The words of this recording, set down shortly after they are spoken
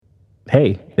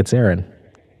Hey, it's Aaron.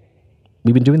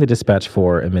 We've been doing the dispatch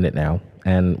for a minute now,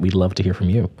 and we'd love to hear from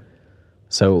you.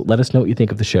 So let us know what you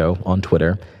think of the show on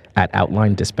Twitter at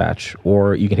Outline Dispatch,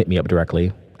 or you can hit me up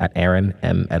directly at Aaron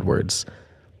M. Edwards.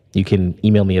 You can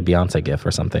email me a Beyonce gif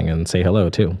or something and say hello,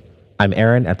 too. I'm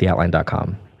Aaron at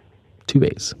theoutline.com. 2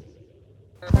 ways.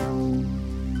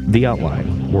 The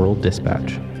Outline World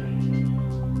Dispatch.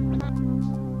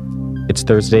 It's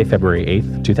Thursday, February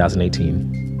 8th,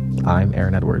 2018. I'm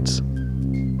Aaron Edwards.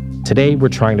 Today, we're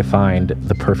trying to find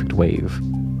the perfect wave.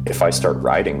 If I start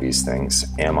riding these things,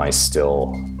 am I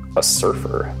still a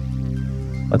surfer?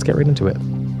 Let's get right into it.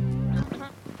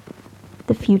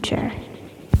 The future.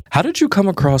 How did you come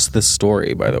across this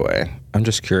story, by the way? I'm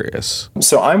just curious.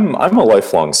 So I'm a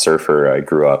lifelong surfer. I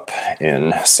grew up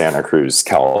in Santa Cruz,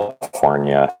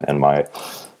 California, and my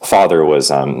father was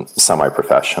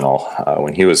semi-professional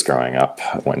when he was growing up,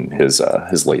 when his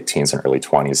late teens and early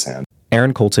 20s. And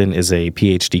Aaron Colton is a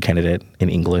PhD candidate in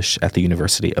English at the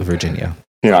University of Virginia.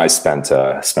 I spent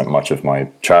much of my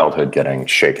childhood getting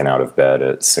shaken out of bed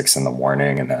at 6 a.m.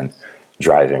 and then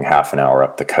driving half an hour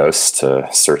up the coast to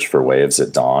search for waves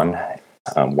at dawn.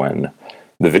 When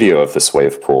the video of this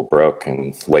wave pool broke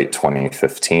in late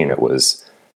 2015, it was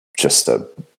just a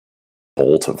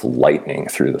bolt of lightning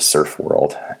through the surf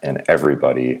world, and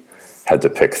everybody had to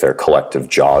pick their collective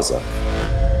jaws up.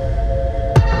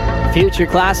 Future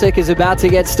Classic is about to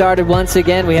get started once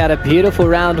again. We had a beautiful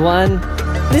round one.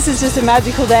 This is just a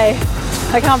magical day.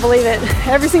 I can't believe it.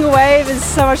 Every single wave is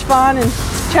so much fun and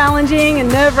challenging and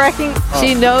nerve-wracking.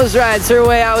 She nose rides her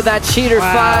way out with that cheater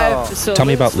 5. So tell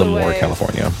me about Lemoore,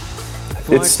 California.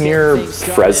 It's near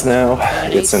Fresno.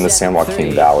 It's in the San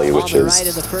Joaquin Valley, which is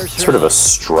sort of a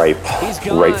stripe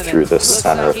right through the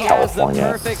center of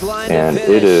California. And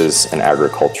it is an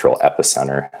agricultural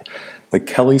epicenter. The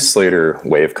Kelly Slater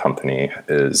Wave Company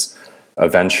is a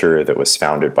venture that was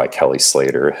founded by Kelly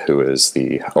Slater, who is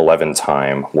the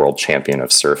 11-time world champion of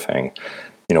surfing.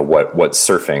 What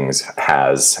surfing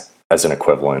has as an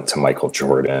equivalent to Michael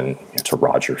Jordan, to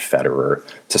Roger Federer,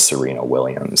 to Serena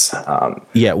Williams.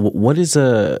 What is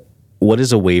a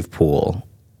wave pool?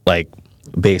 Like,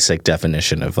 basic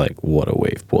definition of what a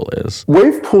wave pool is.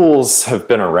 Wave pools have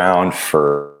been around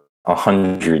for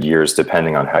 100 years,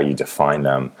 depending on how you define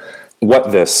them.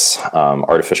 What this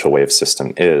artificial wave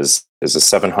system is a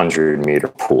 700-meter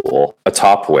pool,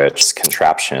 atop which is a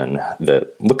contraption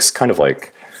that looks kind of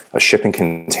like a shipping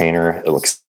container. It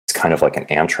looks kind of like an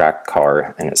Amtrak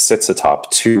car, and it sits atop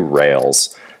 2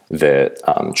 rails that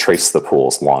trace the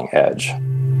pool's long edge.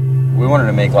 We wanted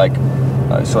to make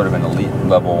sort of an elite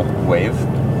level wave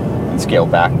and scale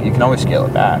back. You can always scale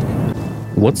it back.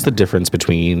 What's the difference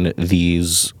between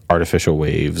these artificial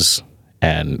waves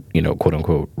and, quote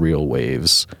unquote, real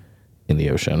waves in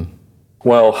the ocean?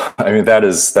 Well, that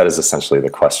is essentially the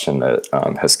question that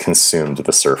has consumed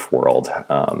the surf world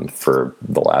for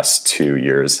the last 2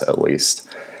 years at least.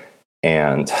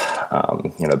 And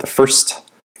the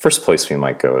first place we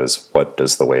might go is, what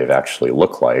does the wave actually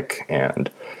look like?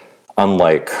 And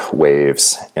unlike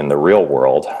waves in the real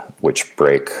world, which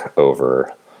break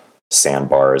over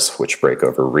sandbars, which break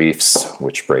over reefs,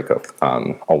 which break up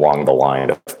along the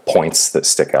line of points that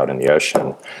stick out in the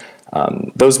ocean,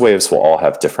 those waves will all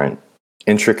have different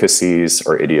intricacies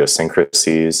or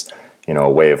idiosyncrasies. A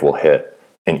wave will hit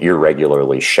an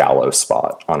irregularly shallow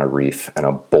spot on a reef and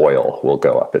a boil will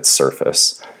go up its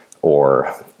surface,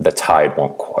 or the tide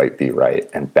won't quite be right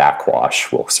and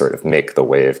backwash will sort of make the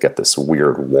wave get this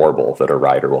weird warble that a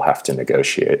rider will have to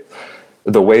negotiate.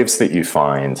 The waves that you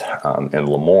find in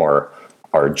Lemoore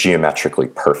are geometrically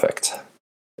perfect.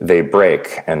 They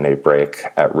break, and they break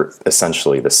at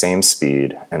essentially the same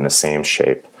speed and the same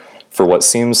shape for what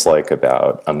seems like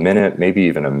about a minute, maybe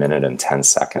even a minute and 10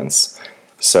 seconds.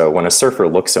 So when a surfer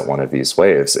looks at one of these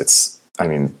waves, it's,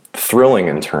 thrilling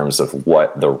in terms of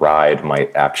what the ride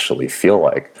might actually feel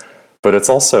like. But it's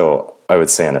also, I would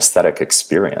say, an aesthetic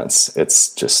experience.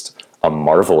 It's just a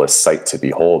marvelous sight to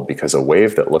behold, because a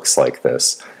wave that looks like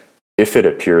this, if it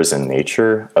appears in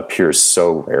nature, appears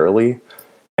so rarely,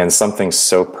 and something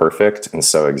so perfect and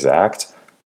so exact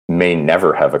may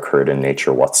never have occurred in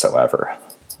nature whatsoever.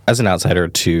 As an outsider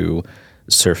to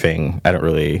surfing, I don't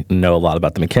really know a lot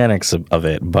about the mechanics of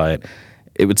it, but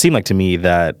it would seem like to me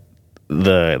that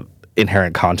the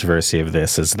inherent controversy of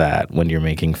this is that when you're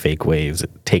making fake waves,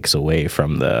 it takes away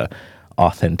from the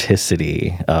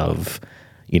authenticity of,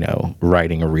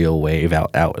 riding a real wave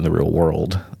out in the real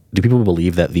world. Do people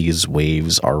believe that these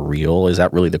waves are real? Is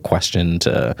that really the question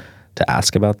to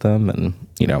ask about them? And,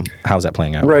 how's that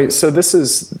playing out? Right. So this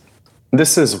is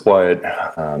what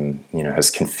has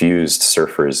confused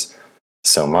surfers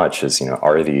so much is,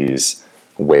 are these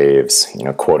waves,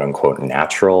 quote unquote,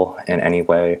 natural in any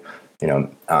way?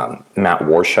 Matt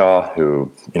Warshaw,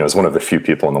 who, is one of the few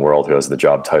people in the world who has the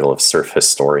job title of surf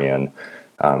historian,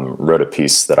 wrote a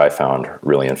piece that I found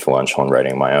really influential in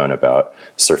writing my own about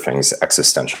surfing's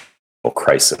existential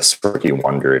crisis, where he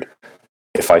wondered,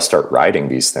 if I start riding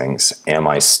these things, am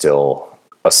I still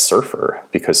a surfer?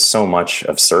 Because so much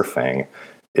of surfing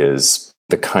is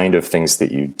the kind of things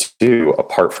that you do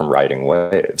apart from riding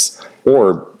waves.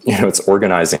 Or, it's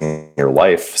organizing your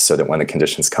life so that when the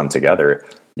conditions come together,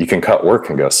 you can cut work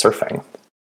and go surfing.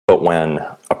 But when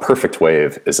a perfect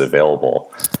wave is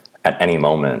available at any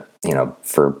moment,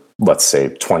 for, let's say,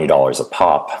 $20 a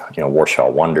pop,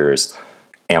 Warshaw wonders,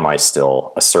 am I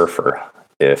still a surfer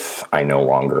if I no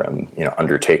longer am,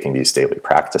 undertaking these daily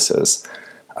practices?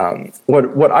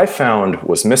 What I found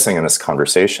was missing in this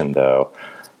conversation, though,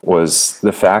 was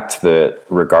the fact that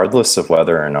regardless of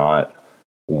whether or not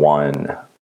one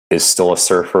is still a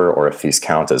surfer or if these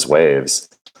count as waves,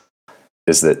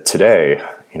 is that today,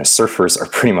 surfers are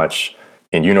pretty much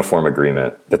in uniform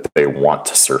agreement that they want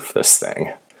to surf this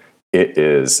thing. It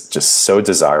is just so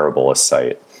desirable a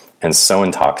sight and so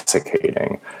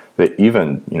intoxicating that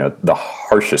even, the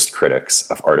harshest critics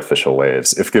of artificial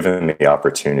waves, if given the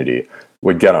opportunity,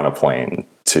 would get on a plane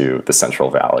to the Central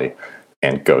Valley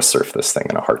and go surf this thing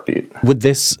in a heartbeat. Would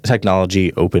this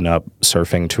technology open up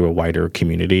surfing to a wider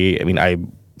community? I mean, I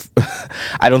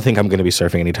don't think I'm going to be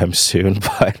surfing anytime soon,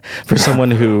 but for someone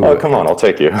who... Oh, come on, I'll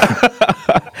take you.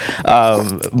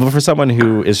 But for someone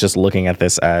who is just looking at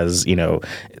this as,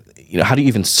 how do you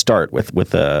even start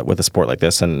with a sport like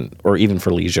this, or even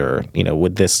for leisure?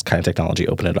 Would this kind of technology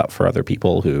open it up for other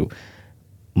people who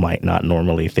might not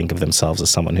normally think of themselves as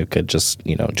someone who could just,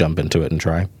 jump into it and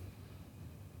try?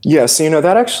 Yeah, so,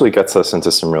 that actually gets us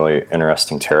into some really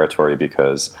interesting territory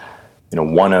because,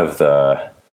 one of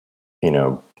the,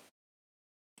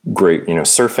 great,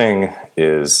 surfing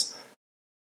is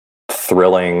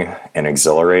thrilling and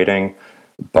exhilarating,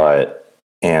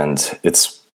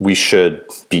 we should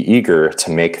be eager to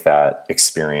make that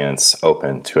experience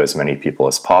open to as many people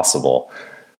as possible.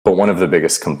 But one of the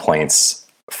biggest complaints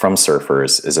from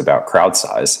surfers is about crowd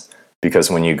size.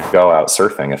 Because when you go out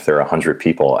surfing, if there are 100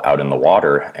 people out in the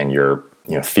water and you're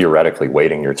theoretically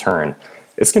waiting your turn,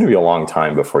 it's going to be a long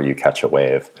time before you catch a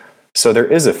wave. So there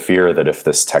is a fear that if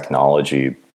this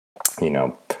technology,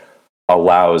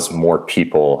 allows more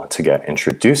people to get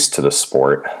introduced to the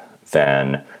sport,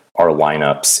 then our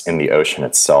lineups in the ocean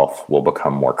itself will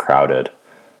become more crowded.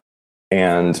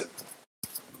 And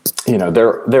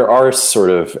there are sort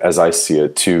of, as I see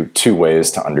it, two ways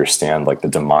to understand like the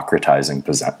democratizing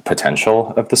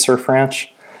potential of the surf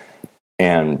ranch.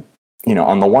 And,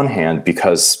 on the one hand,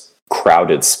 because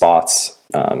crowded spots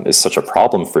is such a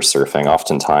problem for surfing,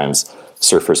 oftentimes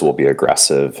surfers will be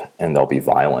aggressive and they'll be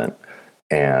violent.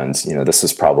 And, this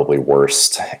is probably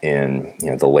worst in,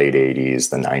 the late 80s,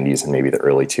 the 90s, and maybe the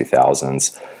early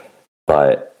 2000s.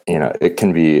 But it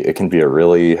can be a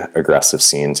really aggressive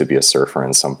scene to be a surfer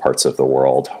in some parts of the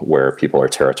world where people are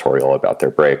territorial about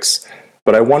their breaks.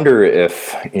 But I wonder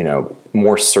if,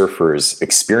 more surfers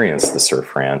experience the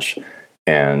surf ranch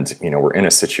and, we're in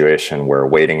a situation where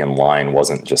waiting in line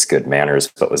wasn't just good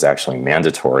manners, but was actually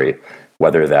mandatory,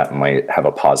 whether that might have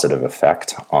a positive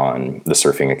effect on the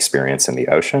surfing experience in the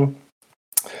ocean.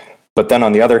 But then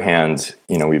on the other hand,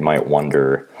 we might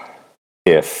wonder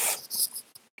if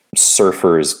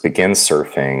surfers begin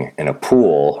surfing in a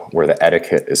pool where the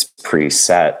etiquette is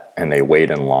preset and they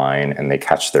wait in line and they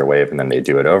catch their wave and then they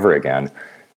do it over again.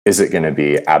 Is it going to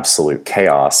be absolute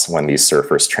chaos when these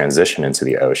surfers transition into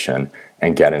the ocean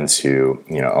and get into,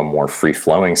 a more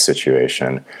free-flowing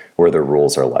situation where the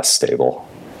rules are less stable?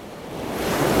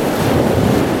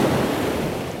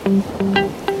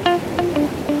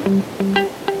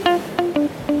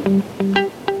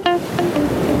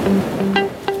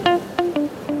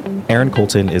 Aaron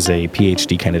Colton is a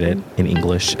PhD candidate in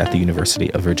English at the University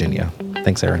of Virginia.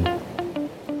 Thanks, Aaron.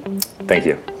 Thank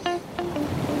you.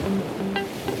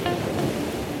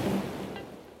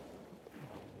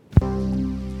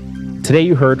 Today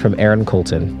you heard from Aaron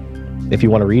Colton. If you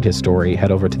want to read his story,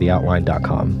 head over to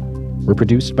theoutline.com. We're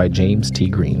produced by James T.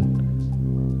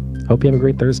 Green. Hope you have a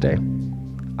great Thursday.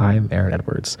 I'm Aaron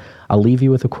Edwards. I'll leave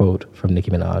you with a quote from Nicki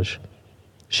Minaj.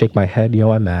 Shake my head,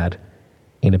 yo, I'm mad.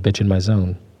 Ain't a bitch in my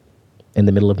zone. In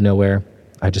the middle of nowhere,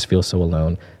 I just feel so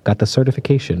alone. Got the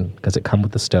certification because it come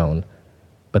with the stone.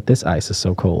 But this ice is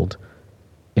so cold,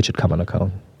 it should come on a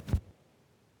cone.